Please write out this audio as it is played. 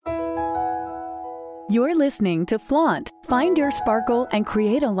You're listening to Flaunt. Find your sparkle and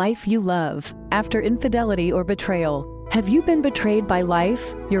create a life you love. After infidelity or betrayal, have you been betrayed by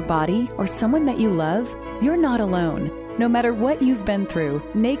life, your body, or someone that you love? You're not alone. No matter what you've been through,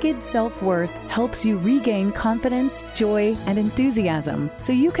 Naked Self-Worth helps you regain confidence, joy, and enthusiasm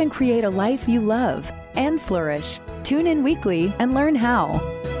so you can create a life you love and flourish. Tune in weekly and learn how.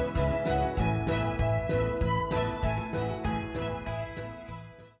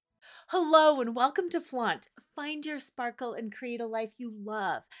 Hello and welcome to Flaunt. Find your sparkle and create a life you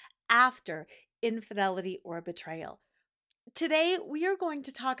love after infidelity or betrayal. Today, we are going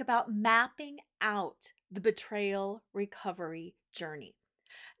to talk about mapping out the betrayal recovery journey.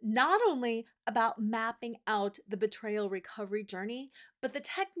 Not only about mapping out the betrayal recovery journey, but the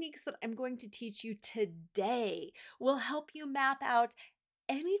techniques that I'm going to teach you today will help you map out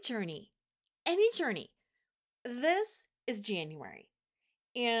any journey. Any journey. This is January.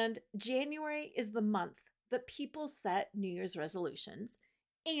 And January is the month that people set New Year's resolutions.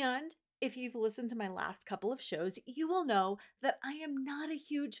 And if you've listened to my last couple of shows, you will know that I am not a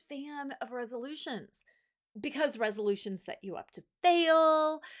huge fan of resolutions because resolutions set you up to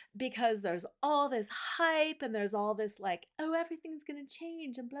fail, because there's all this hype and there's all this like, oh, everything's going to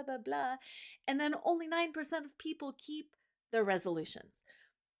change and blah, blah, blah. And then only 9% of people keep their resolutions.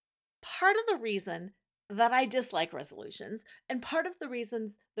 Part of the reason that I dislike resolutions, and part of the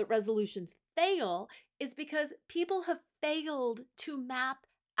reasons that resolutions fail, is because people have failed to map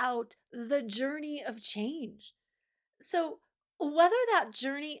out the journey of change. So, whether that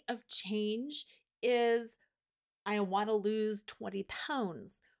journey of change is I want to lose 20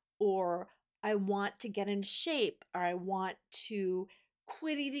 pounds, or I want to get in shape, or I want to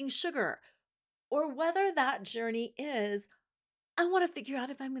quit eating sugar, or whether that journey is I want to figure out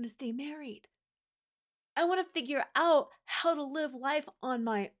if I'm going to stay married. I want to figure out how to live life on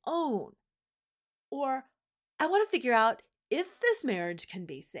my own. Or I want to figure out if this marriage can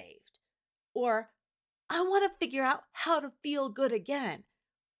be saved. Or I want to figure out how to feel good again,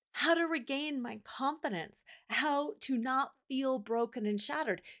 how to regain my confidence, how to not feel broken and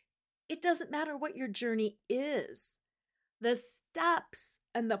shattered. It doesn't matter what your journey is. The steps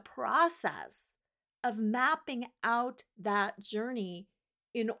and the process of mapping out that journey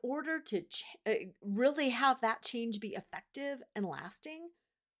in order to really have that change be effective and lasting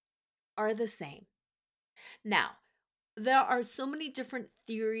are the same. Now, there are so many different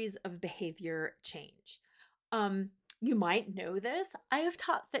theories of behavior change. You might know this. I have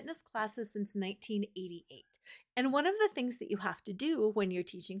taught fitness classes since 1988. And one of the things that you have to do when you're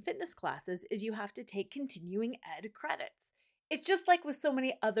teaching fitness classes is you have to take continuing ed credits. It's just like with so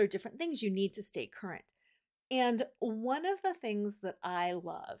many other different things, you need to stay current. And one of the things that I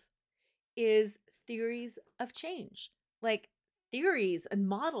love is theories of change, like theories and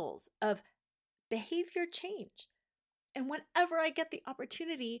models of behavior change. And whenever I get the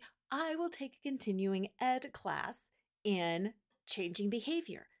opportunity, I will take a continuing ed class in changing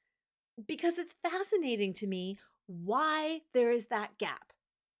behavior because it's fascinating to me why there is that gap,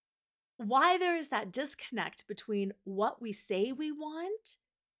 why there is that disconnect between what we say we want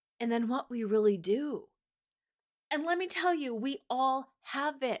and then what we really do. And let me tell you, we all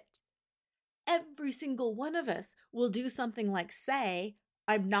have it. Every single one of us will do something like say,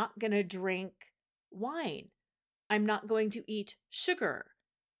 I'm not going to drink wine. I'm not going to eat sugar.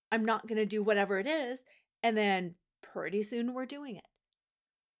 I'm not going to do whatever it is. And then pretty soon we're doing it.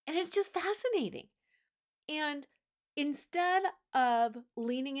 And it's just fascinating. And instead of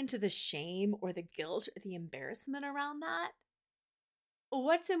leaning into the shame or the guilt or the embarrassment around that,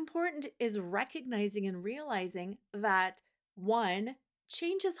 what's important is recognizing and realizing that one,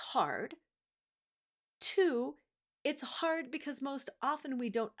 change is hard. Two, it's hard because most often we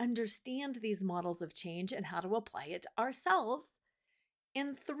don't understand these models of change and how to apply it ourselves.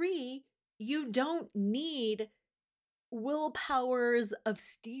 And three, you don't need willpowers of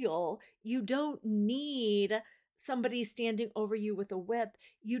steel. You don't need somebody standing over you with a whip.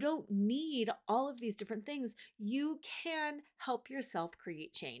 You don't need all of these different things. You can help yourself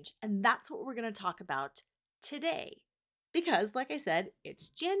create change. And that's what we're going to talk about today. Because, like I said, it's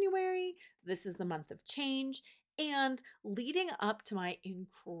January. This is the month of change. And leading up to my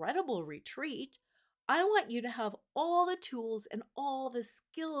incredible retreat, I want you to have all the tools and all the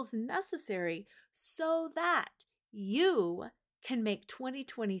skills necessary so that you can make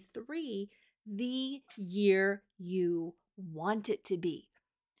 2023 the year you want it to be.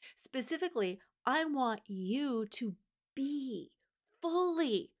 Specifically, I want you to be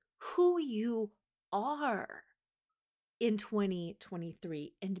fully who you are in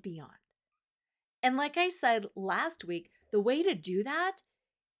 2023 and beyond. And like I said last week, the way to do that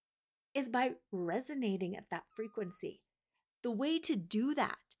is by resonating at that frequency. The way to do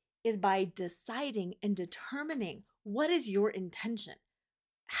that is by deciding and determining what is your intention.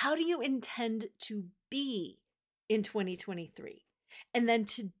 How do you intend to be in 2023? And then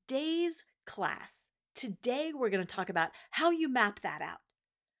today's class, today we're going to talk about how you map that out.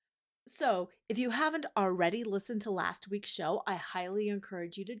 So if you haven't already listened to last week's show, I highly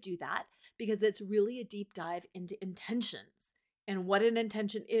encourage you to do that because it's really a deep dive into intentions and what an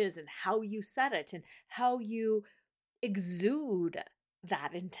intention is and how you set it and how you exude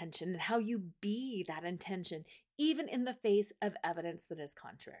that intention and how you be that intention, even in the face of evidence that is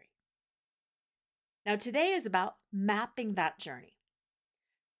contrary. Now, today is about mapping that journey.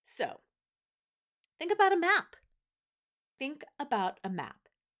 So, think about a map. Think about a map.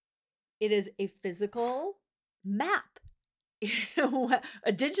 It is a physical map,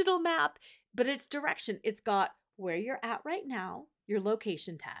 a digital map, but it's direction. It's got where you're at right now, your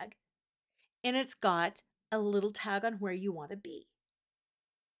location tag, and it's got a little tag on where you want to be.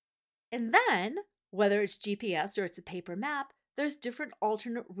 And then, whether it's GPS or it's a paper map, there's different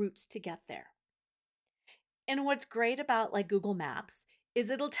alternate routes to get there. And what's great about like Google Maps is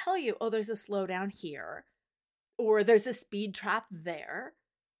it'll tell you, oh, there's a slowdown here, or there's a speed trap there.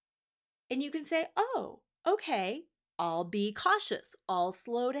 And you can say, oh, okay, I'll be cautious. I'll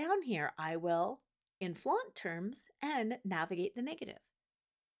slow down here. I will, in flaunt terms, and navigate the negative.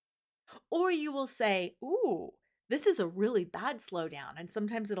 Or you will say, ooh, this is a really bad slowdown. And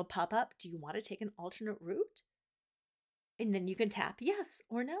sometimes it'll pop up, do you want to take an alternate route? And then you can tap yes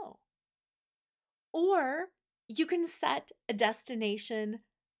or no. Or you can set a destination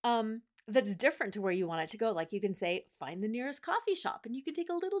that's different to where you want it to go. Like you can say, find the nearest coffee shop, and you can take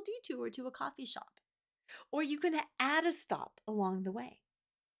a little detour to a coffee shop. Or you can add a stop along the way.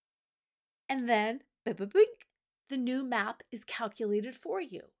 And then, bing, the new map is calculated for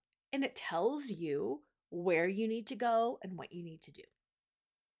you. And it tells you where you need to go and what you need to do.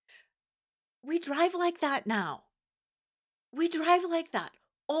 We drive like that now. We drive like that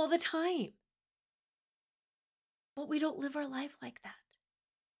all the time. But we don't live our life like that.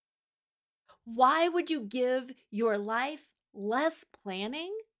 Why would you give your life less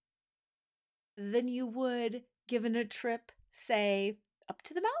planning than you would given a trip, say, up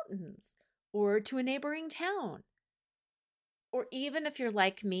to the mountains or to a neighboring town? Or even if you're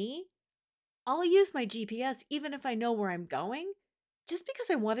like me, I'll use my GPS even if I know where I'm going, just because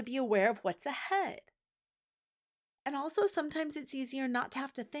I want to be aware of what's ahead. And also sometimes it's easier not to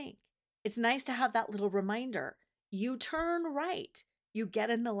have to think. It's nice to have that little reminder. You turn right, you get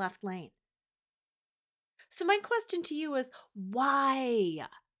in the left lane. So my question to you is, why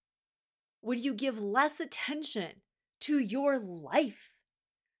would you give less attention to your life,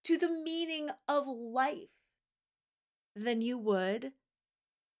 to the meaning of life, than you would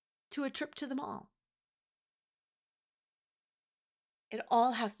to a trip to the mall? It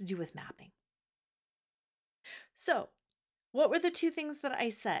all has to do with mapping. So, what were the two things that I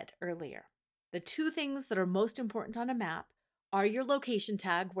said earlier? The two things that are most important on a map are your location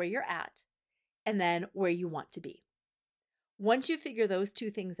tag, where you're at, and then where you want to be. Once you figure those two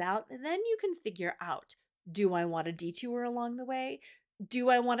things out, then you can figure out, do I want a detour along the way? Do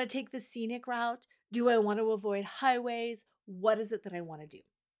I want to take the scenic route? Do I want to avoid highways? What is it that I want to do?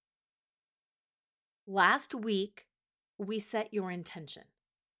 Last week, we set your intention.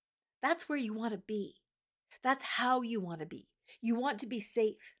 That's where you want to be. That's how you want to be. You want to be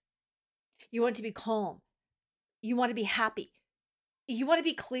safe. You want to be calm. You want to be happy. You want to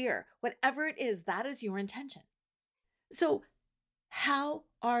be clear. Whatever it is, that is your intention. So, how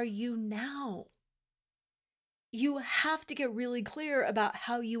are you now? You have to get really clear about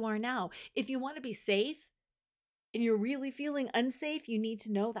how you are now. If you want to be safe and you're really feeling unsafe, you need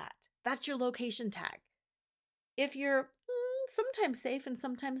to know that. That's your location tag. If you're sometimes safe and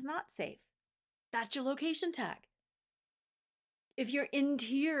sometimes not safe, that's your location tag. If you're in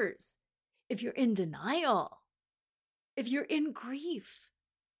tears, if you're in denial, if you're in grief,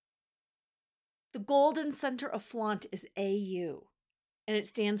 the golden center of flaunt is AU, and it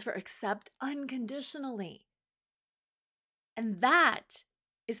stands for accept unconditionally. And that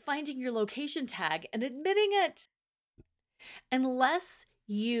is finding your location tag and admitting it. Unless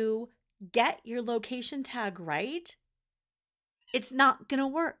you get your location tag right, it's not going to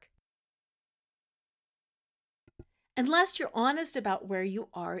work. Unless you're honest about where you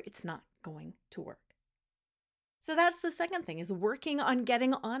are, it's not going to work. So that's the second thing, is working on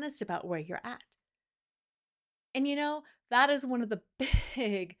getting honest about where you're at. And you know, that is one of the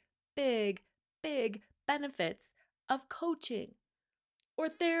big, big, big benefits of coaching or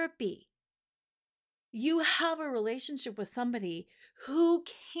therapy. You have a relationship with somebody who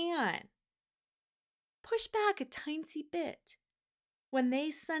can push back a tiny bit when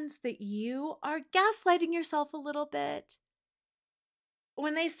they sense that you are gaslighting yourself a little bit,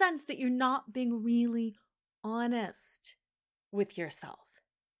 when they sense that you're not being really honest with yourself.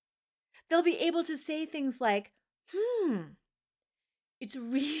 They'll be able to say things like, it's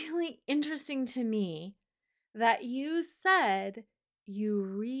really interesting to me that you said you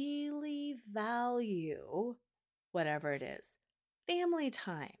really value whatever it is, family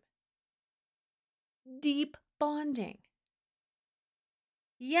time, deep bonding.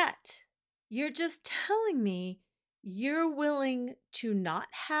 Yet, you're just telling me you're willing to not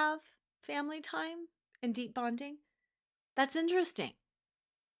have family time and deep bonding? That's interesting.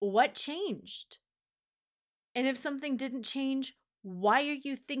 What changed? And if something didn't change, why are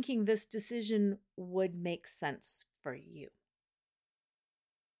you thinking this decision would make sense for you?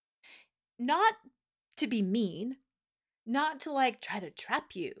 Not to be mean, not to try to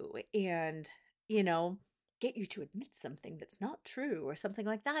trap you and, get you to admit something that's not true or something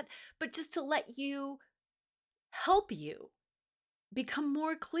like that, but just to help you become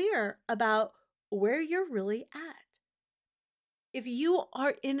more clear about where you're really at. If you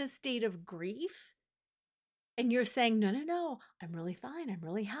are in a state of grief and you're saying, no, I'm really fine, I'm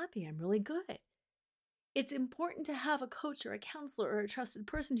really happy, I'm really good, it's important to have a coach or a counselor or a trusted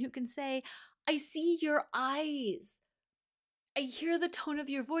person who can say, I see your eyes. I hear the tone of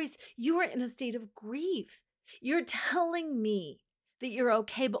your voice. You are in a state of grief. You're telling me that you're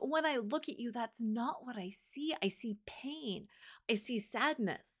okay, but when I look at you, that's not what I see. I see pain. I see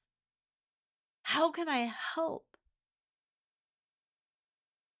sadness. How can I help?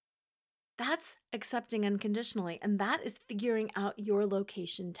 That's accepting unconditionally, and that is figuring out your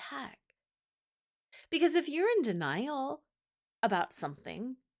location tag. Because if you're in denial about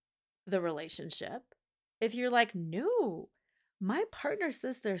something, the relationship, if you're like, no, my partner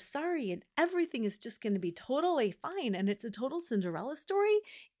says they're sorry and everything is just going to be totally fine and it's a total Cinderella story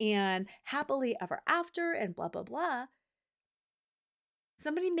and happily ever after and blah, blah, blah,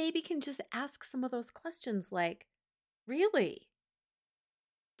 somebody maybe can just ask some of those questions like, really?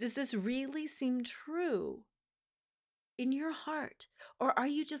 Does this really seem true in your heart? Or are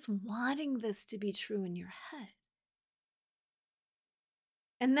you just wanting this to be true in your head?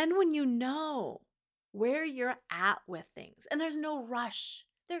 And then when you know where you're at with things, and there's no rush,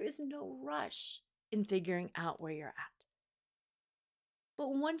 there is no rush in figuring out where you're at. But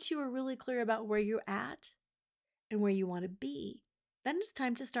once you are really clear about where you're at and where you want to be, then it's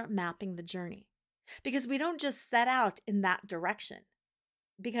time to start mapping the journey. Because we don't just set out in that direction.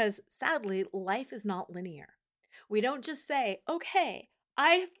 Because sadly, life is not linear. We don't just say, okay,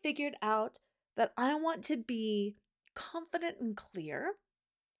 I have figured out that I want to be confident and clear.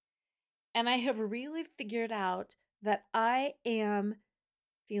 And I have really figured out that I am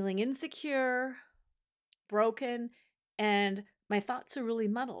feeling insecure, broken, and my thoughts are really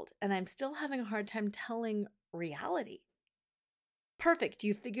muddled. And I'm still having a hard time telling reality. Perfect.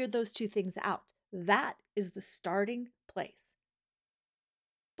 You figured those two things out. That is the starting place.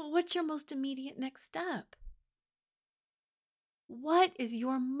 But what's your most immediate next step? What is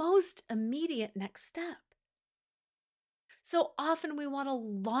your most immediate next step? So often we want to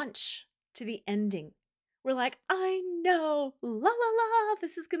launch to the ending. We're like, I know, la la la,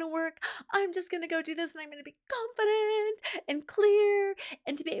 this is going to work. I'm just going to go do this and I'm going to be confident and clear.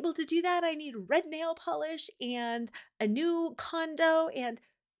 And to be able to do that, I need red nail polish and a new condo. And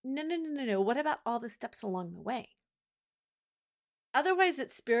no. What about all the steps along the way? Otherwise,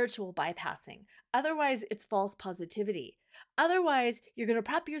 it's spiritual bypassing. Otherwise, it's false positivity. Otherwise, you're going to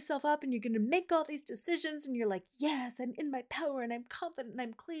prop yourself up and you're going to make all these decisions and you're like, yes, I'm in my power and I'm confident and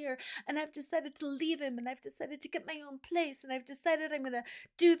I'm clear and I've decided to leave him and I've decided to get my own place and I've decided I'm going to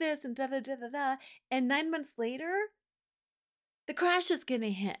do this and da-da-da-da-da. And 9 months later, the crash is going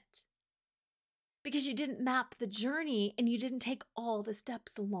to hit because you didn't map the journey and you didn't take all the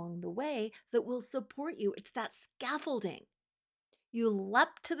steps along the way that will support you. It's that scaffolding. You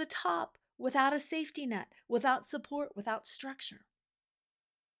leapt to the top without a safety net, without support, without structure.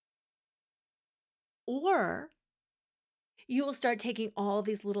 Or you will start taking all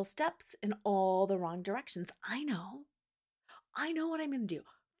these little steps in all the wrong directions. I know what I'm going to do.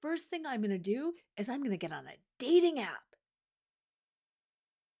 First thing I'm going to do is I'm going to get on a dating app.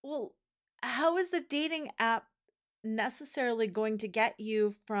 Well, how is the dating app necessarily going to get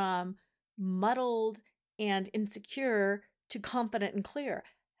you from muddled and insecure to confident and clear?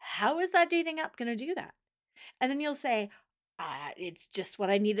 How is that dating app going to do that? And then you'll say, it's just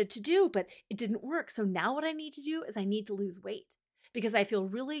what I needed to do, but it didn't work. So now what I need to do is I need to lose weight because I feel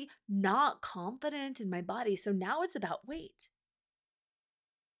really not confident in my body. So now it's about weight.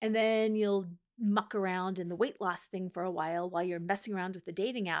 And then you'll muck around in the weight loss thing for a while you're messing around with the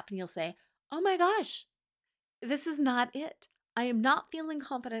dating app, and you'll say, oh my gosh, this is not it. I am not feeling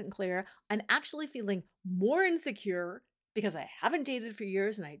confident and clear. I'm actually feeling more insecure because I haven't dated for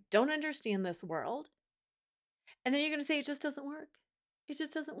years and I don't understand this world. And then you're going to say, it just doesn't work. It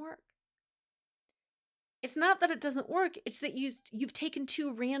just doesn't work. It's not that it doesn't work. It's that you've taken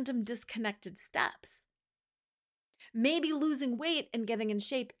two random disconnected steps. Maybe losing weight and getting in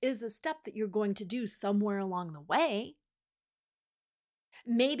shape is a step that you're going to do somewhere along the way.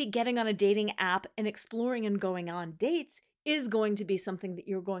 Maybe getting on a dating app and exploring and going on dates is going to be something that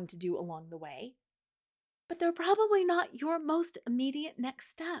you're going to do along the way. But they're probably not your most immediate next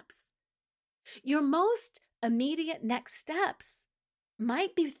steps. Your most immediate next steps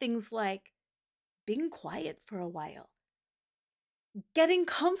might be things like being quiet for a while, getting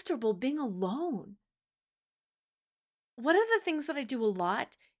comfortable being alone. One of the things that I do a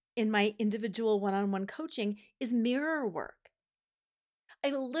lot in my individual one-on-one coaching is mirror work. I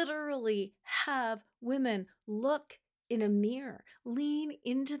literally have women look in a mirror, lean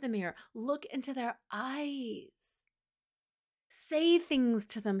into the mirror, look into their eyes, say things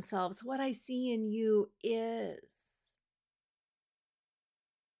to themselves. What I see in you is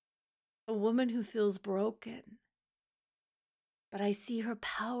a woman who feels broken, but I see her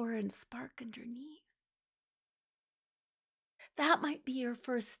power and spark underneath. That might be your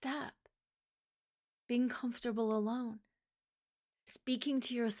first step. Being comfortable alone. Speaking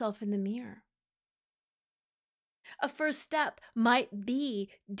to yourself in the mirror. A first step might be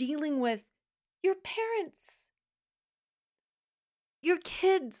dealing with your parents, your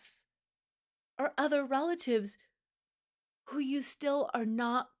kids, or other relatives who you still are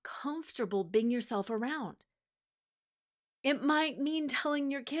not comfortable being yourself around. It might mean telling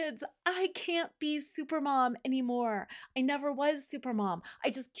your kids, I can't be supermom anymore. I never was supermom.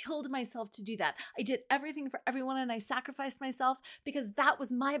 I just killed myself to do that. I did everything for everyone and I sacrificed myself because that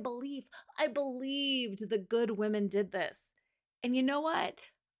was my belief. I believed the good women did this. And you know what?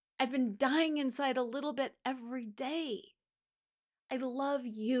 I've been dying inside a little bit every day. I love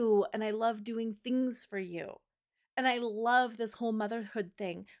you and I love doing things for you. And I love this whole motherhood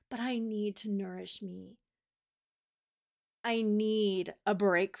thing, but I need to nourish me. I need a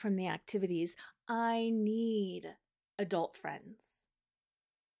break from the activities. I need adult friends.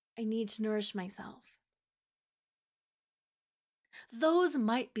 I need to nourish myself. Those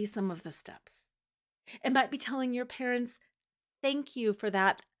might be some of the steps. It might be telling your parents, thank you for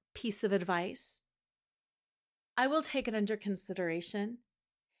that piece of advice. I will take it under consideration.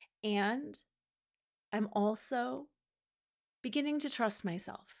 And I'm also beginning to trust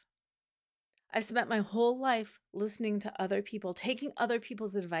myself. I've spent my whole life listening to other people, taking other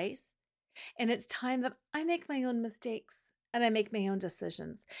people's advice, and it's time that I make my own mistakes and I make my own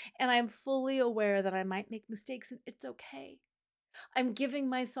decisions. And I'm fully aware that I might make mistakes and it's okay. I'm giving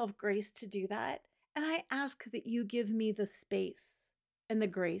myself grace to do that, and I ask that you give me the space and the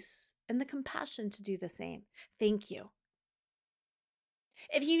grace and the compassion to do the same. Thank you.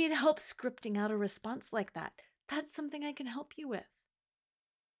 If you need help scripting out a response like that, that's something I can help you with.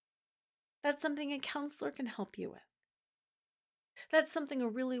 That's something a counselor can help you with. That's something a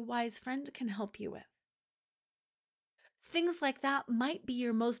really wise friend can help you with. Things like that might be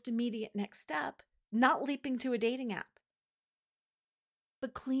your most immediate next step, not leaping to a dating app,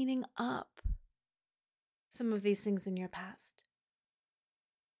 but cleaning up some of these things in your past.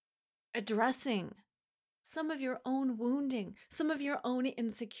 Addressing some of your own wounding, some of your own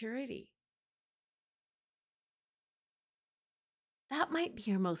insecurity. That might be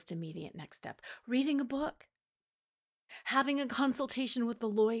your most immediate next step. Reading a book, having a consultation with a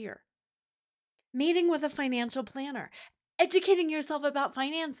lawyer, meeting with a financial planner, educating yourself about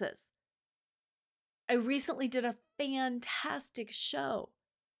finances. I recently did a fantastic show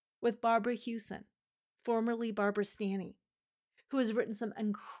with Barbara Hewson, formerly Barbara Stanny, who has written some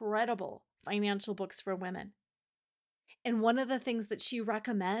incredible financial books for women. And one of the things that she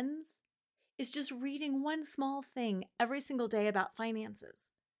recommends is just reading one small thing every single day about finances.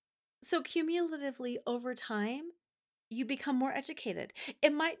 So cumulatively over time, you become more educated.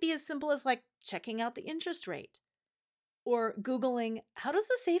 It might be as simple as like checking out the interest rate or Googling, how does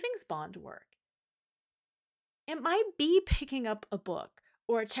a savings bond work? It might be picking up a book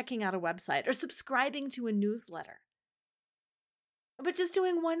or checking out a website or subscribing to a newsletter. But just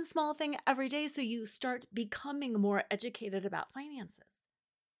doing one small thing every day so you start becoming more educated about finances.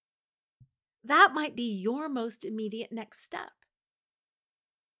 That might be your most immediate next step.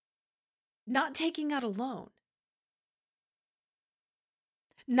 Not taking out a loan.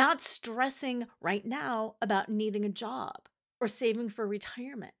 Not stressing right now about needing a job or saving for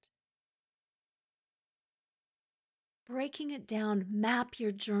retirement. Breaking it down, map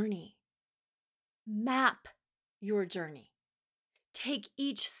your journey. Map your journey. Take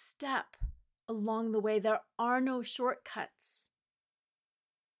each step along the way. There are no shortcuts.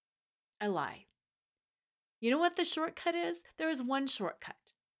 I lie. You know what the shortcut is? There is one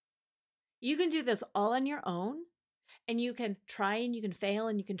shortcut. You can do this all on your own, and you can try and you can fail,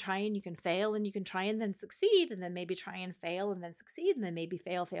 and you can try and you can fail, and you can try and then succeed, and then maybe try and fail, and then succeed, and then maybe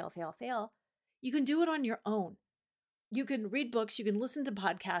fail, fail, fail, fail. You can do it on your own. You can read books, you can listen to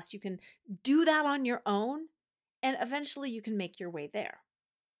podcasts, you can do that on your own, and eventually you can make your way there.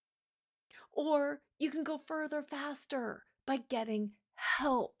 Or you can go further faster by getting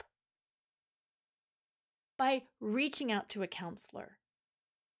help, by reaching out to a counselor,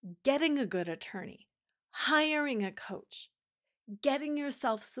 getting a good attorney, hiring a coach, getting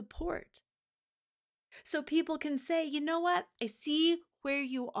yourself support. So people can say, you know what? I see where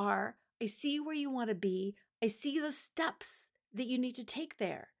you are. I see where you want to be. I see the steps that you need to take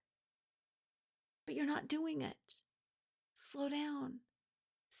there. But you're not doing it. Slow down.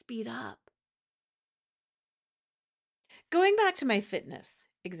 Speed up. Going back to my fitness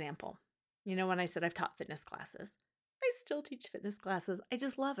example, when I said I've taught fitness classes, I still teach fitness classes. I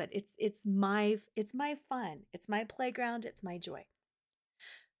just love it. It's my fun. It's my playground. It's my joy.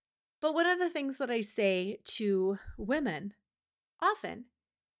 But one of the things that I say to women often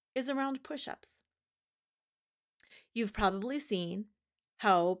is around push-ups. You've probably seen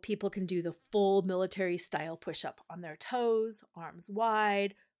how people can do the full military style push-up on their toes, arms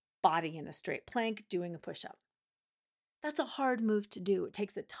wide, body in a straight plank, doing a push-up. That's a hard move to do. It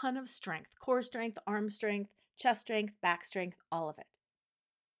takes a ton of strength, core strength, arm strength, chest strength, back strength, all of it.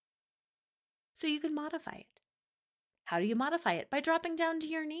 So you can modify it. How do you modify it? By dropping down to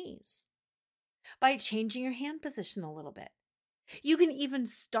your knees, by changing your hand position a little bit. You can even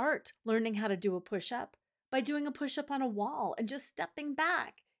start learning how to do a push-up by doing a push-up on a wall and just stepping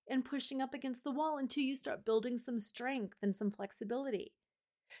back and pushing up against the wall until you start building some strength and some flexibility.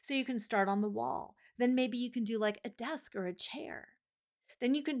 So you can start on the wall. Then maybe you can do like a desk or a chair.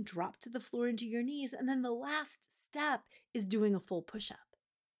 Then you can drop to the floor into your knees. And then the last step is doing a full push-up.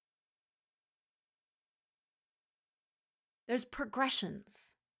 There's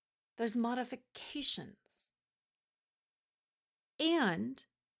progressions. There's modifications. And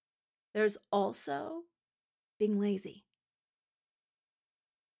there's also being lazy.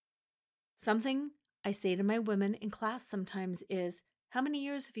 Something I say to my women in class sometimes is, how many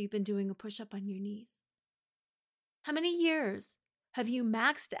years have you been doing a push-up on your knees? How many years have you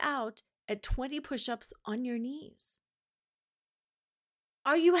maxed out at 20 push-ups on your knees?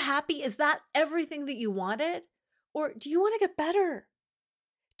 Are you happy? Is that everything that you wanted? Or do you want to get better?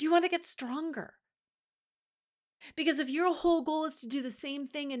 Do you want to get stronger? Because if your whole goal is to do the same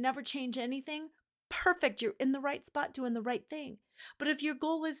thing and never change anything, perfect, you're in the right spot doing the right thing. But if your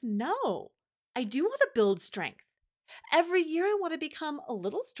goal is, no, I do want to build strength. Every year I want to become a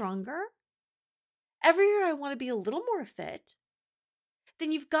little stronger. Every year I want to be a little more fit.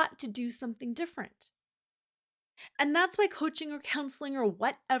 Then you've got to do something different. And that's why coaching or counseling or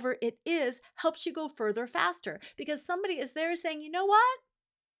whatever it is helps you go further faster. Because somebody is there saying, you know what?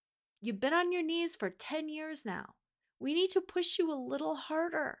 You've been on your knees for 10 years now. We need to push you a little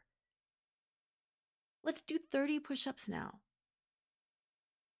harder. Let's do 30 push-ups now.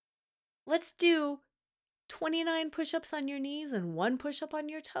 Let's do 29 push-ups on your knees and 1 push-up on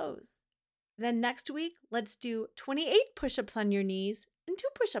your toes. Then next week, let's do 28 push-ups on your knees and 2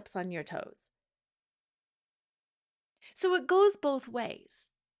 push-ups on your toes. So it goes both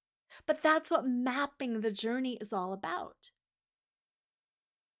ways. But that's what mapping the journey is all about.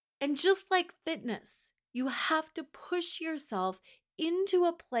 And just like fitness, you have to push yourself into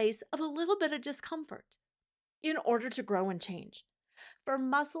a place of a little bit of discomfort in order to grow and change. For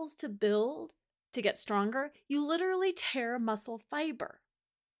muscles to build, to get stronger, you literally tear muscle fiber.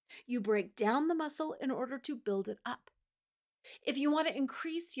 You break down the muscle in order to build it up. If you want to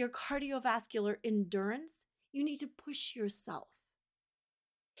increase your cardiovascular endurance, you need to push yourself.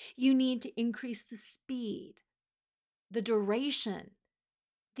 You need to increase the speed, the duration,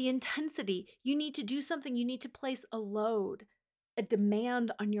 the intensity. You need to do something. You need to place a load, a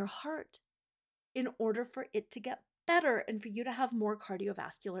demand on your heart in order for it to get better and for you to have more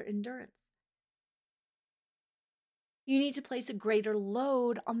cardiovascular endurance. You need to place a greater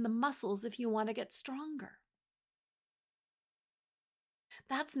load on the muscles if you want to get stronger.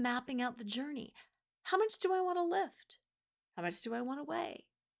 That's mapping out the journey. How much do I want to lift? How much do I want to weigh?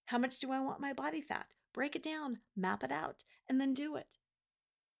 How much do I want my body fat? Break it down, map it out, and then do it.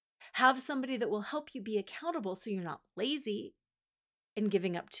 Have somebody that will help you be accountable so you're not lazy and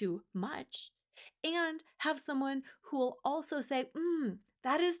giving up too much. And have someone who will also say,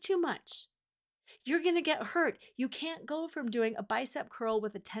 that is too much. You're going to get hurt. You can't go from doing a bicep curl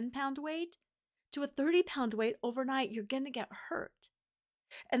with a 10-pound weight to a 30-pound weight overnight. You're going to get hurt.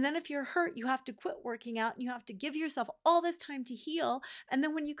 And then if you're hurt, you have to quit working out and you have to give yourself all this time to heal. And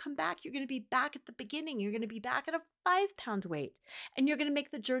then when you come back, you're going to be back at the beginning. You're going to be back at a 5-pound weight and you're going to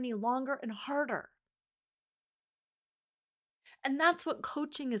make the journey longer and harder. And that's what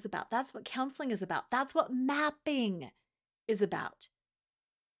coaching is about. That's what counseling is about. That's what mapping is about.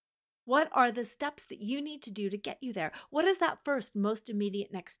 What are the steps that you need to do to get you there? What is that first, most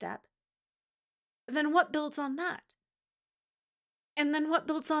immediate next step? And then what builds on that? And then what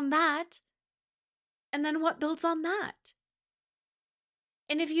builds on that? And then what builds on that?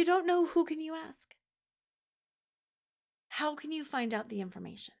 And if you don't know, who can you ask? How can you find out the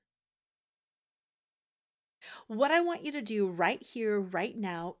information? What I want you to do right here, right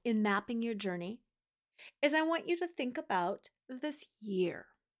now, in mapping your journey, is I want you to think about this year.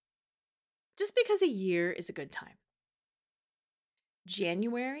 Just because a year is a good time.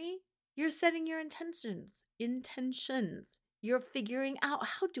 January, you're setting your intentions. You're figuring out,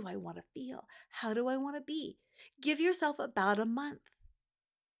 how do I want to feel? How do I want to be? Give yourself about a month.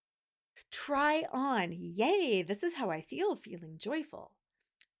 Try on, yay, this is how I feel, feeling joyful.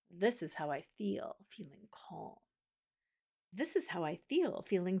 This is how I feel, feeling calm. This is how I feel,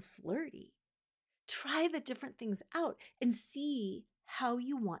 feeling flirty. Try the different things out and see how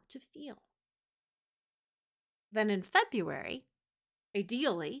you want to feel. Then in February,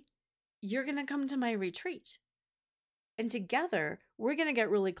 ideally, you're going to come to my retreat. And together, we're going to get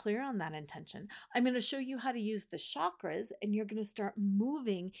really clear on that intention. I'm going to show you how to use the chakras, and you're going to start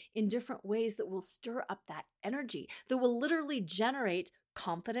moving in different ways that will stir up that energy, that will literally generate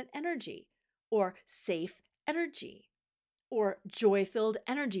confident energy or safe energy or joy-filled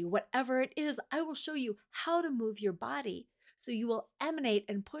energy. Whatever it is, I will show you how to move your body so you will emanate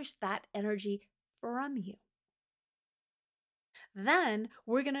and push that energy from you. Then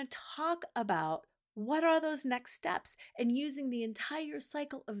we're going to talk about what are those next steps and using the entire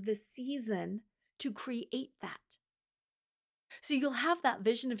cycle of this season to create that. So you'll have that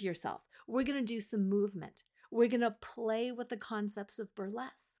vision of yourself. We're going to do some movement. We're going to play with the concepts of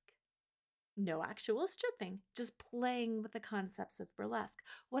burlesque. No actual stripping, just playing with the concepts of burlesque.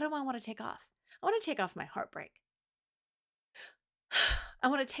 What do I want to take off? I want to take off my heartbreak. I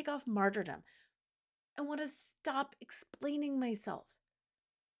want to take off martyrdom. I want to stop explaining myself.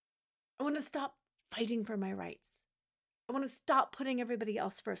 I want to stop fighting for my rights. I want to stop putting everybody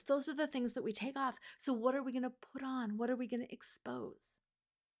else first. Those are the things that we take off. So what are we going to put on? What are we going to expose?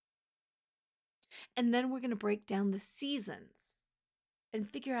 And then we're going to break down the seasons and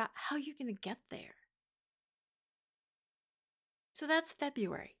figure out how you're going to get there. So that's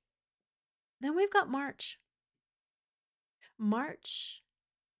February. Then we've got March. March,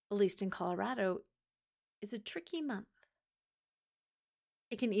 at least in Colorado, is a tricky month.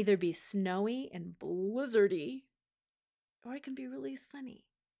 It can either be snowy and blizzardy, or it can be really sunny,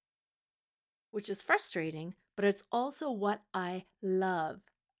 which is frustrating, but it's also what I love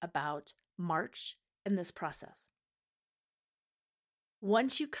about March and this process.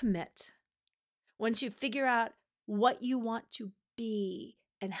 Once you commit, once you figure out what you want to be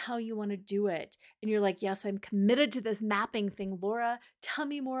and how you want to do it, and you're like, yes, I'm committed to this mapping thing. Laura, tell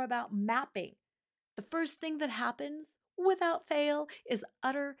me more about mapping. The first thing that happens, without fail, is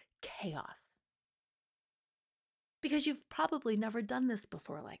utter chaos. Because you've probably never done this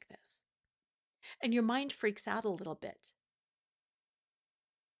before like this. And your mind freaks out a little bit.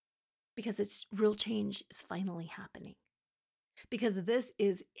 Because it's real change is finally happening. Because this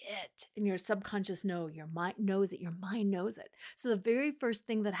is it. And your subconscious your mind knows it, your mind knows it. So the very first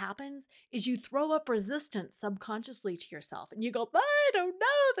thing that happens is you throw up resistance subconsciously to yourself. And you go, I don't know,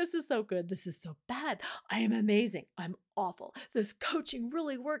 this is so good, this is so bad. I am amazing, I'm awful. This coaching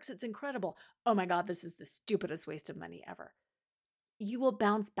really works, it's incredible. Oh my God, this is the stupidest waste of money ever. You will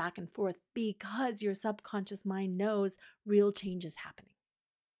bounce back and forth because your subconscious mind knows real change is happening.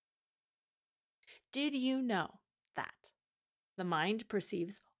 Did you know that the mind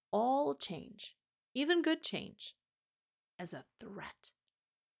perceives all change, even good change, as a threat?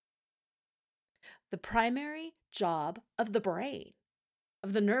 The primary job of the brain,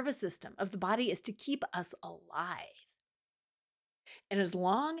 of the nervous system, of the body is to keep us alive. And as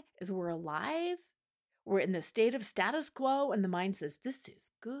long as we're alive, we're in the state of status quo and the mind says, this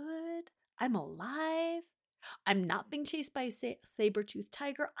is good, I'm alive, I'm not being chased by a saber-toothed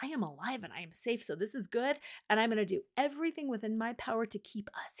tiger. I am alive and I am safe. So this is good. And I'm going to do everything within my power to keep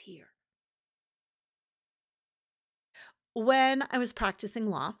us here. When I was practicing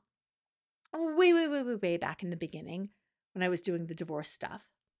law, way back in the beginning, when I was doing the divorce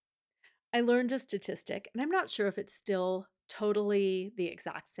stuff, I learned a statistic, and I'm not sure if it's still totally the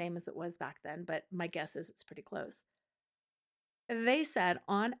exact same as it was back then, but my guess is it's pretty close. They said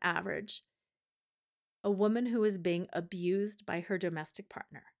on average, a woman who is being abused by her domestic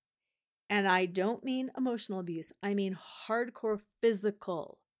partner, and I don't mean emotional abuse, I mean hardcore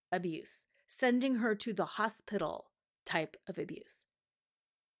physical abuse, sending her to the hospital type of abuse.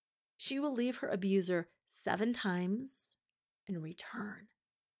 She will leave her abuser 7 times and return.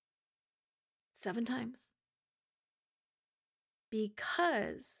 7 times.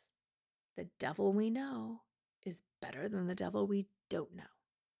 Because the devil we know is better than the devil we don't know.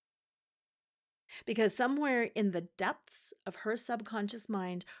 Because somewhere in the depths of her subconscious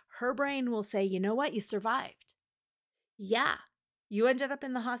mind, her brain will say, you know what? You survived. Yeah, you ended up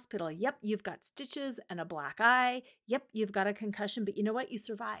in the hospital. Yep, you've got stitches and a black eye. Yep, you've got a concussion, but you know what? You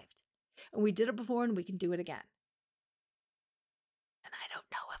survived. And we did it before and we can do it again. And I don't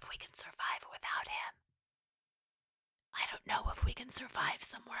know if we can survive without him. I don't know if we can survive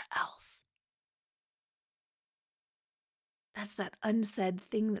somewhere else. That's that unsaid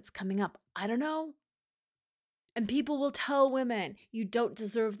thing that's coming up. I don't know. And people will tell women, you don't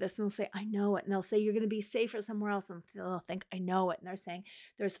deserve this. And they'll say, I know it. And they'll say, you're going to be safer somewhere else. And they'll think, I know it. And they're saying,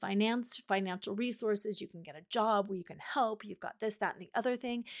 there's financial resources. You can get a job where you can help. You've got this, that, and the other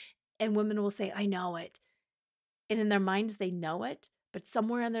thing. And women will say, I know it. And in their minds, they know it. But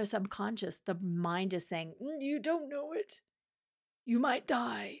somewhere in their subconscious, the mind is saying, you don't know it. You might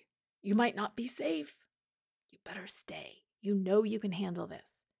die. You might not be safe. You better stay. You know you can handle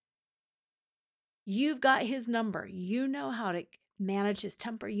this. You've got his number. You know how to manage his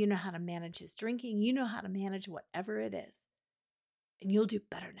temper. You know how to manage his drinking. You know how to manage whatever it is. And you'll do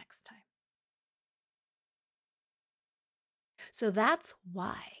better next time. So that's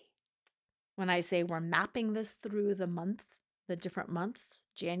why when I say we're mapping this through the different months,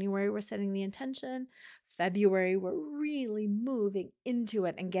 January, we're setting the intention. February, we're really moving into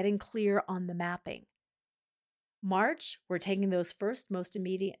it and getting clear on the mapping. March, we're taking those first, most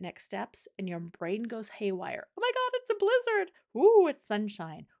immediate next steps, and your brain goes haywire. Oh my God, it's a blizzard. Ooh, it's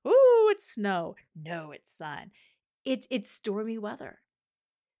sunshine. Ooh, it's snow. No, it's sun. It's stormy weather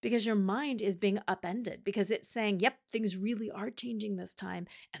because your mind is being upended because it's saying, yep, things really are changing this time,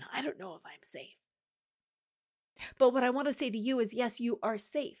 and I don't know if I'm safe. But what I want to say to you is, yes, you are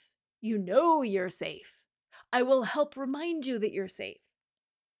safe. You know you're safe. I will help remind you that you're safe.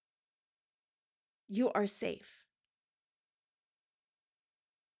 You are safe.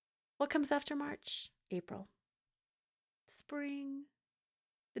 What comes after March? April. Spring.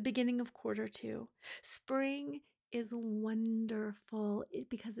 The beginning of quarter 2. Spring is wonderful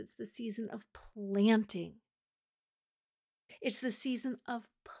because it's the season of planting. It's the season of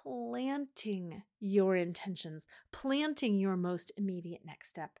planting your intentions, planting your most immediate next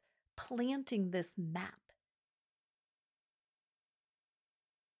step, planting this map.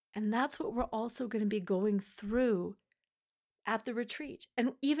 And that's what we're also going to be going through at the retreat.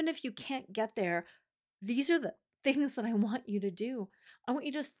 And even if you can't get there, these are the things that I want you to do. I want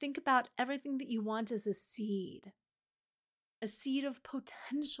you to just think about everything that you want as a seed of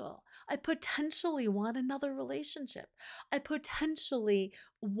potential. I potentially want another relationship. I potentially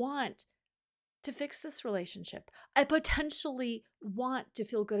want to fix this relationship. I potentially want to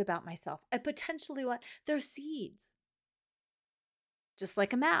feel good about myself. I potentially want, they're seeds. Just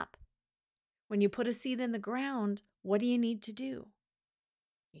like a map. When you put a seed in the ground, what do you need to do?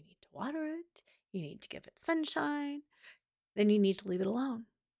 You need to water it. You need to give it sunshine. Then you need to leave it alone.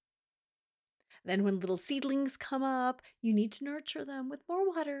 Then when little seedlings come up, you need to nurture them with more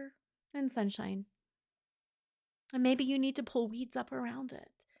water and sunshine. And maybe you need to pull weeds up around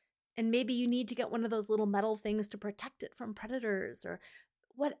it. And maybe you need to get one of those little metal things to protect it from predators or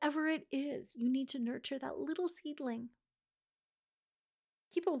whatever it is. You need to nurture that little seedling.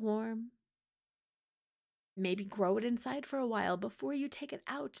 Keep it warm. Maybe grow it inside for a while before you take it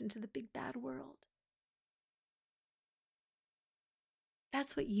out into the big bad world.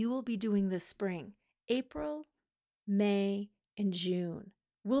 That's what you will be doing this spring. April, May, and June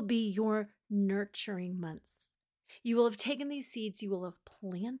will be your nurturing months. You will have taken these seeds, you will have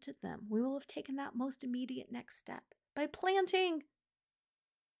planted them. We will have taken that most immediate next step by planting.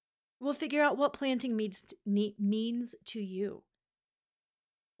 We'll figure out what planting means to you.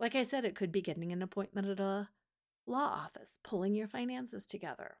 Like I said, it could be getting an appointment at a law office, pulling your finances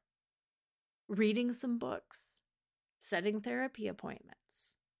together, reading some books, setting therapy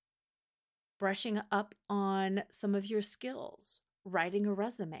appointments, brushing up on some of your skills, writing a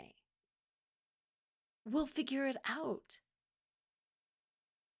resume. We'll figure it out.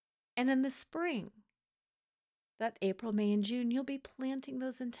 And in the spring, that April, May, and June, you'll be planting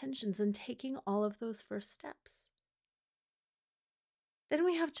those intentions and taking all of those first steps. Then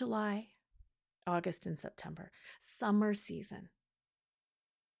we have July, August, and September, summer season.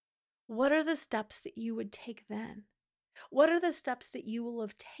 What are the steps that you would take then? What are the steps that you will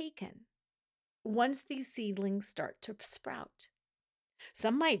have taken once these seedlings start to sprout?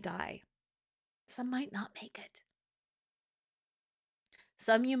 Some might die. Some might not make it.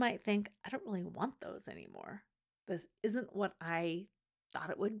 Some you might think, I don't really want those anymore. This isn't what I thought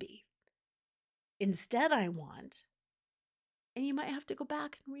it would be. Instead, I want, and you might have to go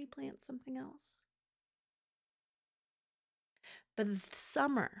back and replant something else. But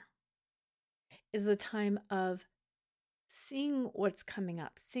summer is the time of seeing what's coming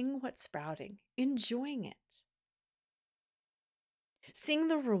up, seeing what's sprouting, enjoying it, seeing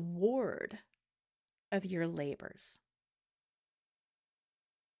the reward of your labors.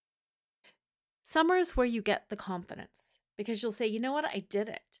 Summer is where you get the confidence because you'll say, you know what, I did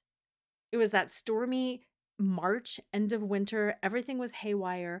it. It was that stormy March, end of winter. Everything was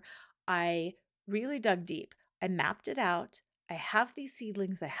haywire. I really dug deep. I mapped it out. I have these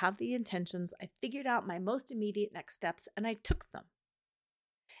seedlings. I have the intentions. I figured out my most immediate next steps and I took them.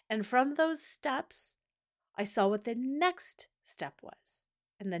 And from those steps, I saw what the next step was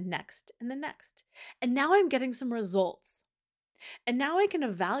and the next and the next. And now I'm getting some results. And now I can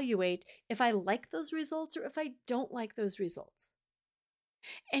evaluate if I like those results or if I don't like those results.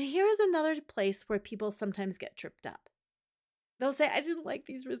 And here's another place where people sometimes get tripped up. They'll say, I didn't like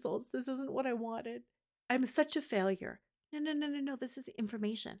these results. This isn't what I wanted. I'm such a failure. No. This is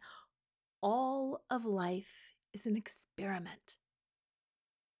information. All of life is an experiment.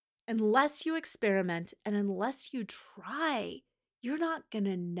 Unless you experiment and unless you try, you're not going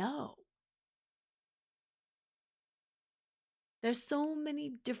to know. There's so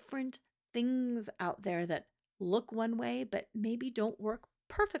many different things out there that look one way, but maybe don't work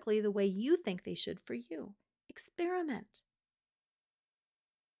perfectly the way you think they should for you. Experiment.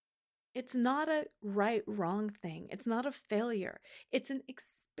 It's not a right, wrong thing. It's not a failure. It's an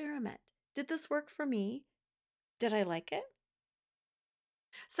experiment. Did this work for me? Did I like it?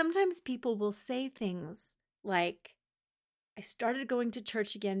 Sometimes people will say things like, I started going to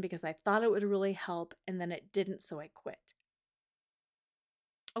church again because I thought it would really help, and then it didn't, so I quit.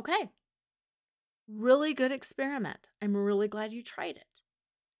 Okay. Really good experiment. I'm really glad you tried it.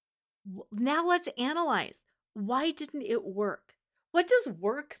 Now let's analyze. Why didn't it work? What does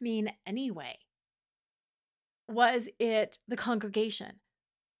work mean anyway? Was it the congregation?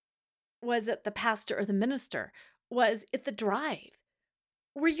 Was it the pastor or the minister? Was it the drive?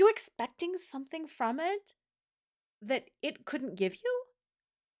 Were you expecting something from it that it couldn't give you?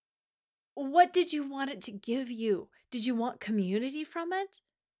 What did you want it to give you? Did you want community from it?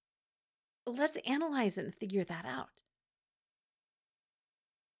 Let's analyze it and figure that out.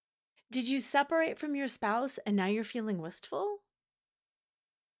 Did you separate from your spouse and now you're feeling wistful?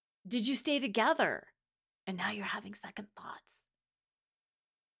 Did you stay together and now you're having second thoughts?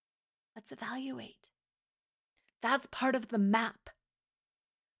 Let's evaluate. That's part of the map.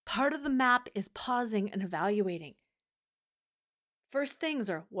 Part of the map is pausing and evaluating. First things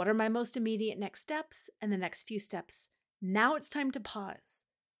are, what are my most immediate next steps and the next few steps? Now it's time to pause.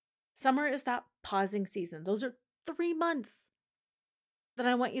 Summer is that pausing season. Those are 3 months that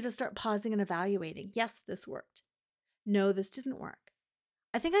I want you to start pausing and evaluating. Yes, this worked. No, this didn't work.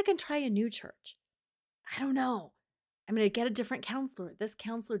 I think I can try a new church. I don't know. I'm going to get a different counselor. This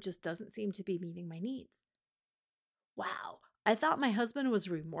counselor just doesn't seem to be meeting my needs. Wow. I thought my husband was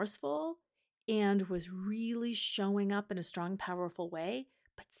remorseful and was really showing up in a strong, powerful way,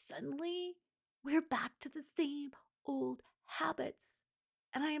 but suddenly we're back to the same old habits.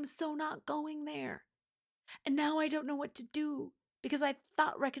 And I am so not going there. And now I don't know what to do because I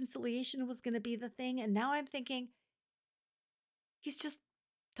thought reconciliation was going to be the thing. And now I'm thinking, he's just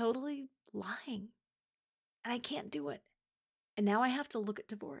totally lying. And I can't do it. And now I have to look at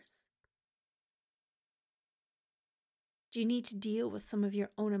divorce. Do you need to deal with some of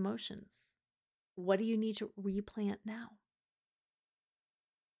your own emotions? What do you need to replant now?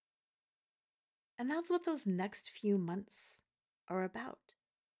 And that's what those next few months are about.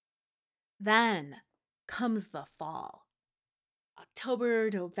 Then comes the fall. October,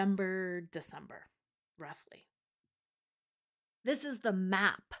 November, December, roughly. This is the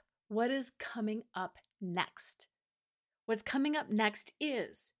map. What is coming up next? What's coming up next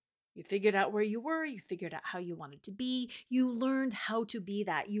is You figured out where you were. You figured out how you wanted to be. You learned how to be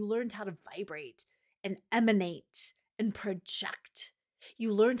that. You learned how to vibrate and emanate and project.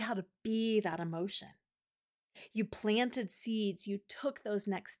 You learned how to be that emotion. You planted seeds. You took those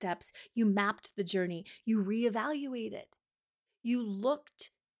next steps. You mapped the journey. You reevaluated. You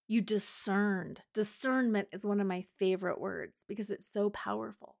looked. You discerned. Discernment is one of my favorite words because it's so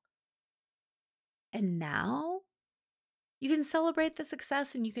powerful. And now you can celebrate the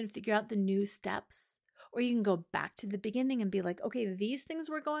success and you can figure out the new steps, or you can go back to the beginning and be like, okay, these things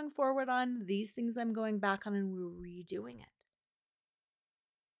we're going forward on, these things I'm going back on, and we're redoing it.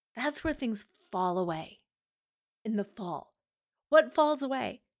 That's where things fall away in the fall. What falls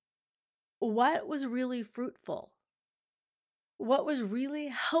away? What was really fruitful? What was really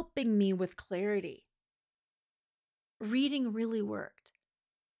helping me with clarity? Reading really worked.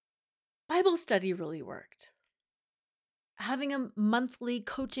 Bible study really worked. Having a monthly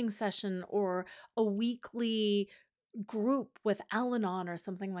coaching session or a weekly group with Al-Anon or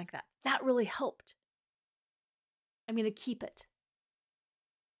something like that, that really helped. I'm going to keep it.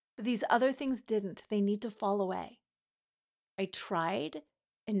 But these other things didn't. They need to fall away. I tried,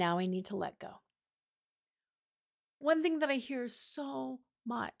 and now I need to let go. One thing that I hear so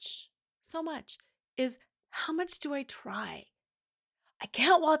much, is how much do I try? I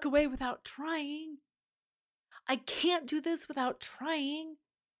can't walk away without trying. I can't do this without trying.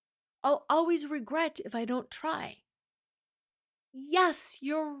 I'll always regret if I don't try. Yes,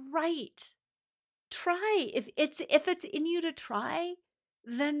 you're right. Try. If it's in you to try,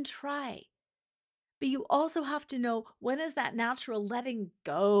 then try. But you also have to know, when is that natural letting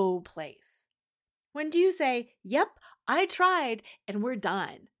go place? When do you say, yep, I tried and we're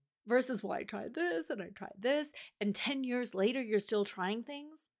done? Versus, well, I tried this and I tried this, and 10 years later, you're still trying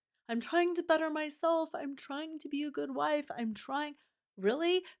things? I'm trying to better myself. I'm trying to be a good wife. I'm trying.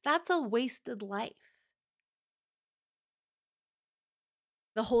 Really? That's a wasted life.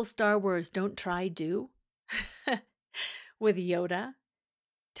 The whole Star Wars don't try, do, with Yoda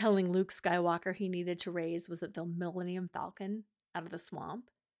telling Luke Skywalker he needed to raise, was it the Millennium Falcon out of the swamp?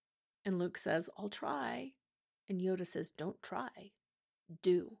 And Luke says, I'll try. And Yoda says, don't try,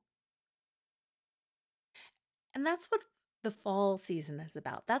 do. And that's what the fall season is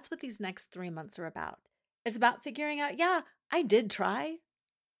about. That's what these next 3 months are about. It's about figuring out, yeah, I did try,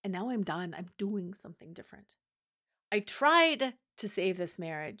 and now I'm done. I'm doing something different. I tried to save this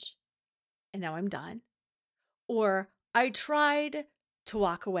marriage, and now I'm done. Or I tried to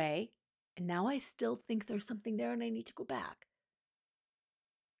walk away, and now I still think there's something there and I need to go back.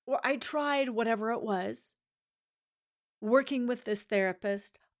 Or I tried whatever it was, working with this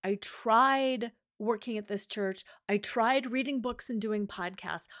therapist. I tried working at this church. I tried reading books and doing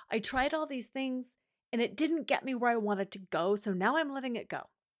podcasts. I tried all these things and it didn't get me where I wanted to go. So now I'm letting it go.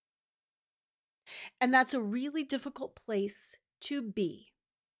 And that's a really difficult place to be.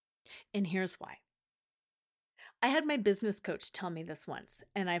 And here's why. I had my business coach tell me this once,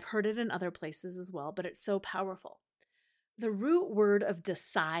 and I've heard it in other places as well, but it's so powerful. The root word of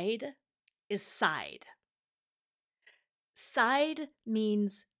decide is side. Side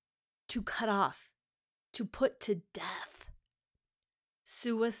means to cut off, to put to death.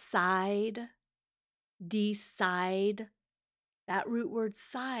 Suicide, decide. That root word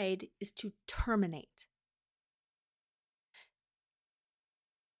side is to terminate.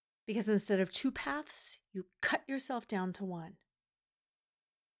 Because instead of 2 paths, you cut yourself down to 1.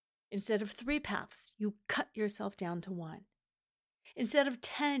 Instead of 3 paths, you cut yourself down to 1. Instead of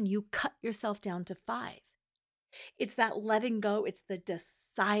 10, you cut yourself down to 5. It's that letting go. It's the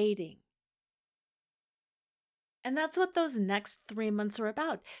deciding. And that's what those next 3 months are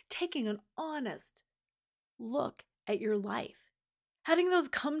about. Taking an honest look at your life. Having those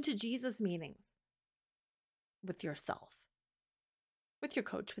come to Jesus meetings with yourself, with your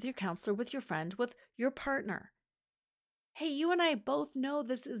coach, with your counselor, with your friend, with your partner. Hey, you and I both know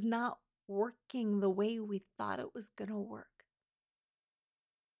this is not working the way we thought it was going to work.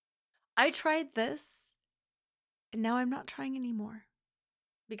 I tried this, and now I'm not trying anymore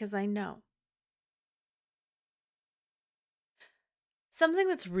because I know. Something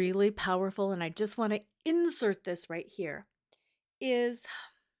that's really powerful, and I just want to insert this right here, is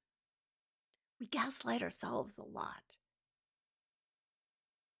we gaslight ourselves a lot.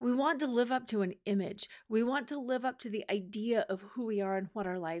 We want to live up to an image. We want to live up to the idea of who we are and what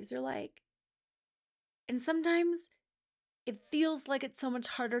our lives are like. And sometimes it feels like it's so much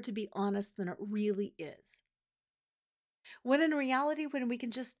harder to be honest than it really is. When in reality, when we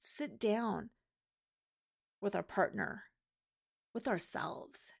can just sit down with our partner, with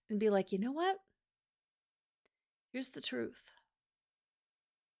ourselves, and be like, you know what? Here's the truth.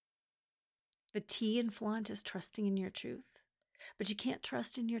 The T in flaunt is trusting in your truth, but you can't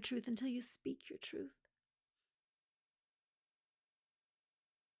trust in your truth until you speak your truth.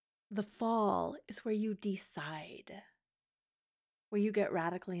 The fall is where you decide, where you get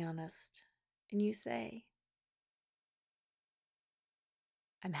radically honest and you say,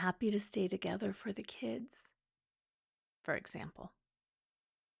 I'm happy to stay together for the kids, for example.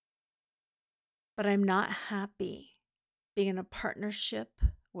 But I'm not happy being in a partnership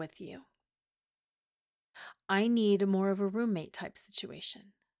with you. I need more of a roommate type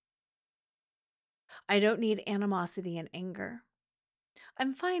situation. I don't need animosity and anger.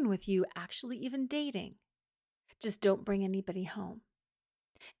 I'm fine with you actually even dating. Just don't bring anybody home.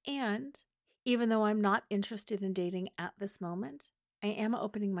 And even though I'm not interested in dating at this moment, I am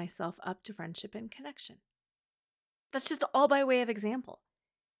opening myself up to friendship and connection. That's just all by way of example.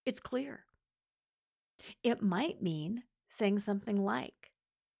 It's clear. It might mean saying something like,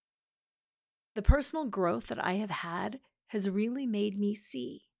 the personal growth that I have had has really made me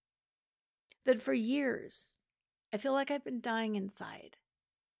see that for years, I feel like I've been dying inside,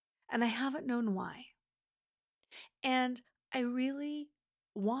 and I haven't known why. And I really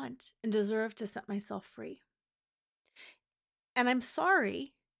want and deserve to set myself free. And I'm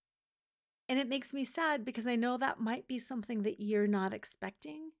sorry. And it makes me sad because I know that might be something that you're not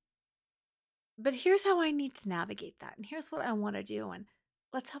expecting. But here's how I need to navigate that. And here's what I want to do. And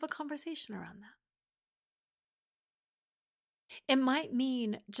let's have a conversation around that. It might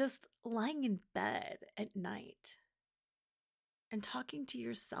mean just lying in bed at night and talking to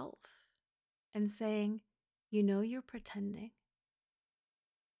yourself and saying, you know, you're pretending.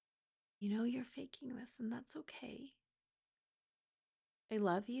 You know, you're faking this, and that's okay. I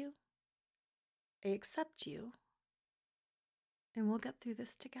love you. I accept you. And we'll get through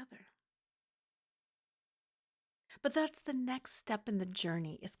this together. But that's the next step in the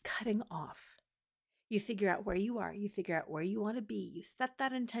journey, is cutting off. You figure out where you are. You figure out where you want to be. You set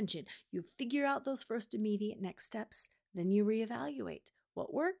that intention. You figure out those first immediate next steps. Then you reevaluate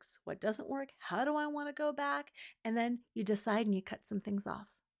what works, what doesn't work, how do I want to go back? And then you decide and you cut some things off.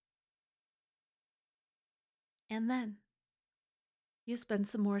 And then you spend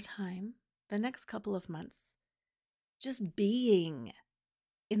some more time, the next couple of months, just being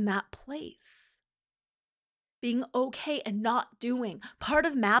in that place. Being okay and not doing. Part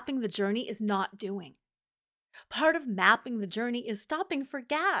of mapping the journey is not doing. Part of mapping the journey is stopping for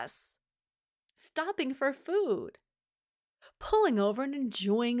gas, stopping for food, pulling over and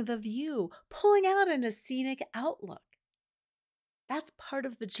enjoying the view, pulling out in a scenic outlook. That's part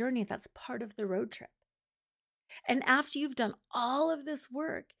of the journey. That's part of the road trip. And after you've done all of this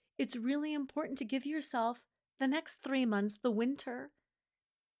work, it's really important to give yourself the next 3 months, the winter,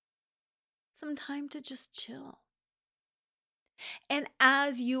 some time to just chill. And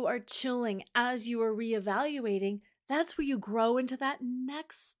as you are chilling, as you are reevaluating, that's where you grow into that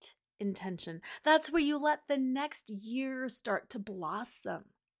next intention. That's where you let the next year start to blossom.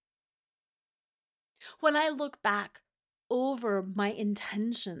 When I look back over my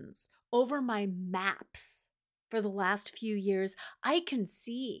intentions, over my maps for the last few years, I can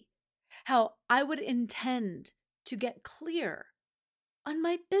see how I would intend to get clear on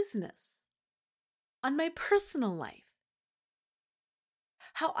my business, on my personal life,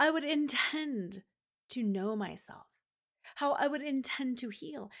 how I would intend to know myself, how I would intend to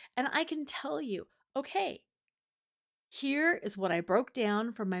heal. And I can tell you, okay, here is what I broke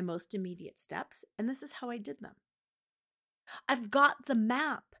down for my most immediate steps, and this is how I did them. I've got the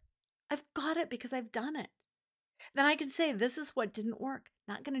map. I've got it because I've done it. Then I can say, this is what didn't work.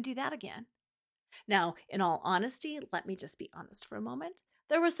 Not going to do that again. Now, in all honesty, let me just be honest for a moment.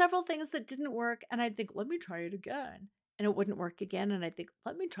 There were several things that didn't work, and I'd think, let me try it again. And it wouldn't work again. And I'd think,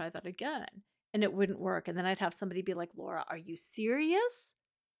 let me try that again. And it wouldn't work. And then I'd have somebody be like, Laura, are you serious?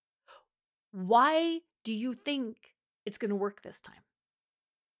 Why do you think it's going to work this time?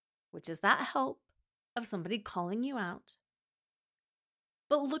 Which is that help of somebody calling you out.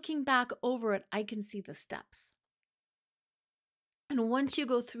 But looking back over it, I can see the steps. And once you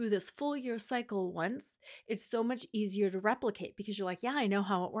go through this full year cycle once, it's so much easier to replicate because you're like, yeah, I know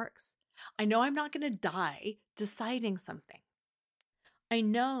how it works. I know I'm not going to die deciding something. I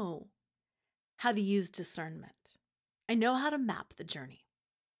know how to use discernment. I know how to map the journey.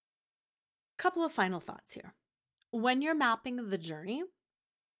 Couple of final thoughts here. When you're mapping the journey,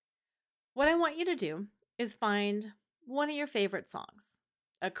 what I want you to do is find one of your favorite songs,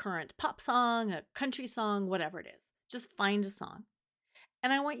 a current pop song, a country song, whatever it is. Just find a song.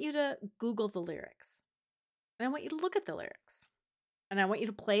 And I want you to Google the lyrics. And I want you to look at the lyrics. And I want you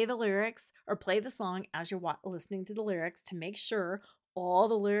to play the lyrics or play the song as you're listening to the lyrics to make sure All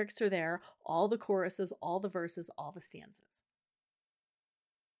the lyrics are there, all the choruses, all the verses, all the stanzas.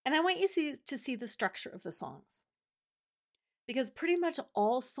 And I want you to see the structure of the songs. Because pretty much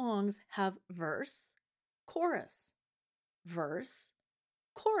all songs have verse, chorus, verse,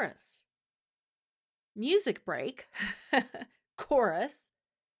 chorus, music break, chorus,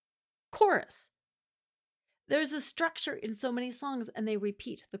 chorus. There's a structure in so many songs and they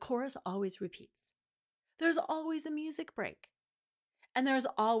repeat. The chorus always repeats. There's always a music break. And there's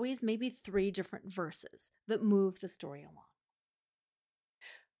always maybe 3 different verses that move the story along.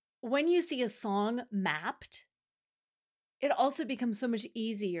 When you see a song mapped, it also becomes so much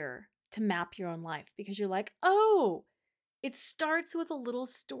easier to map your own life because you're like, oh, it starts with a little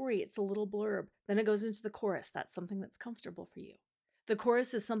story. It's a little blurb. Then it goes into the chorus. That's something that's comfortable for you. The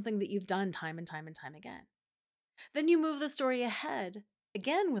chorus is something that you've done time and time and time again. Then you move the story ahead,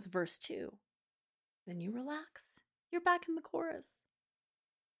 again with verse 2. Then you relax. You're back in the chorus.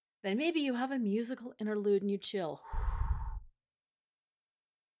 Then maybe you have a musical interlude and you chill.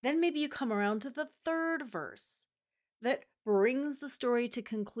 Then maybe you come around to the 3rd verse that brings the story to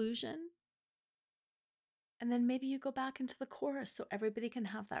conclusion. And then maybe you go back into the chorus so everybody can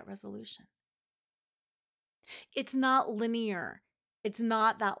have that resolution. It's not linear. It's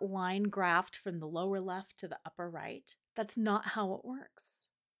not that line graphed from the lower left to the upper right. That's not how it works.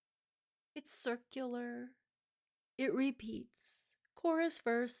 It's circular. It repeats. Chorus,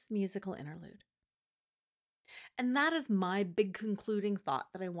 verse, musical interlude. And that is my big concluding thought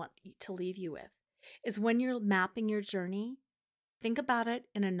that I want to leave you with, is when you're mapping your journey, think about it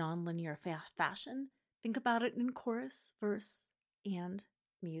in a nonlinear fashion. Think about it in chorus, verse, and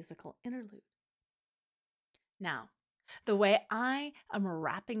musical interlude. Now, the way I am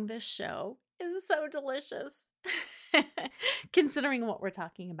wrapping this show is so delicious, considering what we're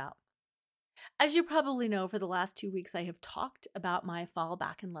talking about. As you probably know, for the last 2 weeks, I have talked about my Fall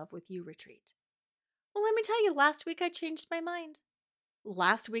Back in Love with You retreat. Well, let me tell you, last week I changed my mind.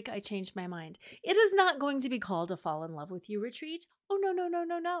 It is not going to be called a Fall in Love with You retreat. Oh,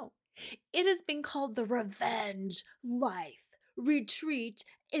 no. It has been called the Revenge Life Retreat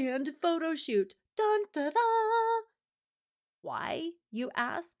and Photo Shoot. Dun, da, da. Why, you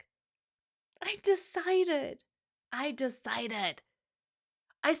ask? I decided. I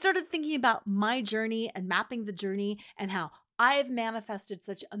started thinking about my journey and mapping the journey and how I've manifested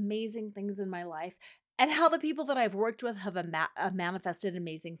such amazing things in my life and how the people that I've worked with have manifested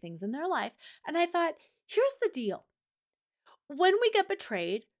amazing things in their life. And I thought, here's the deal. When we get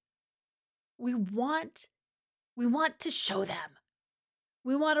betrayed, we want to show them.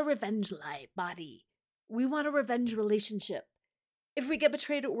 We want a revenge body. We want a revenge relationship. If we get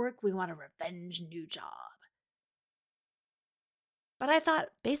betrayed at work, we want a revenge new job. But I thought,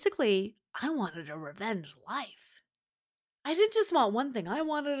 basically, I wanted a revenge life. I didn't just want one thing. I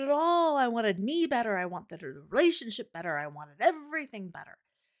wanted it all. I wanted me better. I wanted the relationship better. I wanted everything better.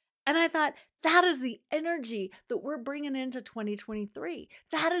 And I thought, that is the energy that we're bringing into 2023.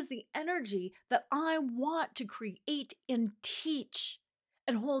 That is the energy that I want to create and teach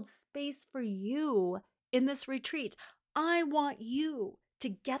and hold space for you in this retreat. I want you to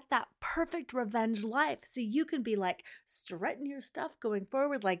get that perfect revenge life so you can be like strutting your stuff going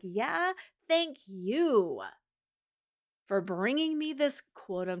forward like, yeah, thank you for bringing me this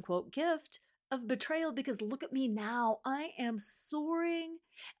quote unquote gift of betrayal, because look at me now. I am soaring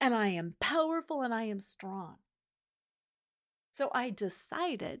and I am powerful and I am strong. So I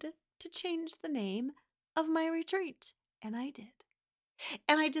decided to change the name of my retreat, and I did.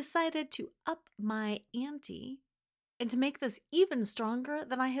 And I decided to up my ante and to make this even stronger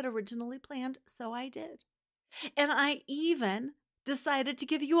than I had originally planned, so I did. And I even decided to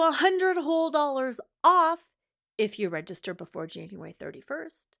give you $100 whole off if you register before January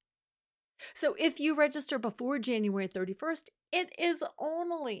 31st. So if you register before January 31st, it is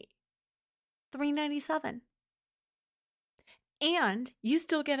only $397. And you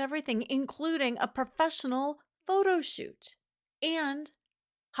still get everything, including a professional photo shoot and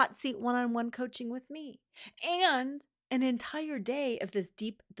hot seat one-on-one coaching with me and an entire day of this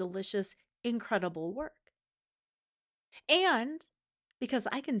deep, delicious, incredible work. And because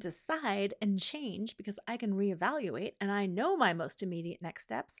I can decide and change, because I can reevaluate and I know my most immediate next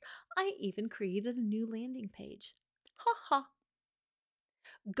steps, I even created a new landing page. Ha ha.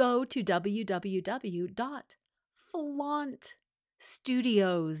 Go to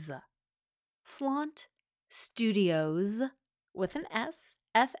www.flauntstudios. Flaunt Studios with an S,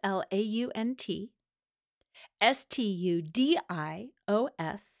 FLAUNT,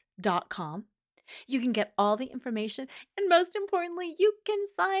 STUDIOS.com. You can get all the information, and most importantly, you can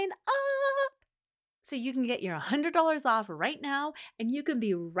sign up. So you can get your $100 off right now, and you can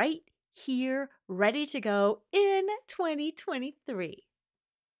be right here, ready to go in 2023.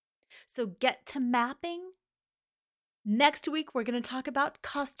 So get to mapping. Next week, we're going to talk about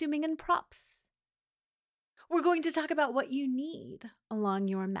costuming and props. We're going to talk about what you need along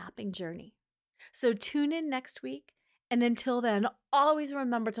your mapping journey. So tune in next week. And until then, always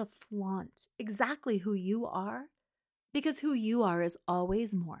remember to flaunt exactly who you are, because who you are is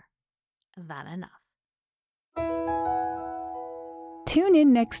always more than enough. Tune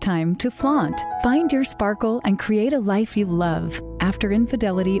in next time to Flaunt, Find Your Sparkle, and Create a Life You Love After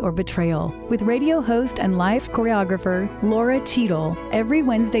Infidelity or Betrayal with radio host and live choreographer Laura Cheadle every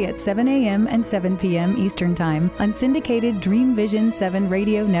Wednesday at 7 a.m. and 7 p.m. Eastern Time on syndicated Dream Vision 7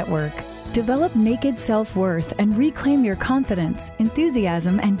 radio network. Develop naked self-worth and reclaim your confidence,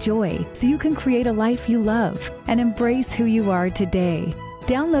 enthusiasm, and joy so you can create a life you love and embrace who you are today.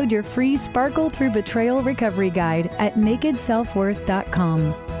 Download your free Sparkle Through Betrayal Recovery Guide at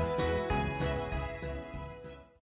nakedselfworth.com.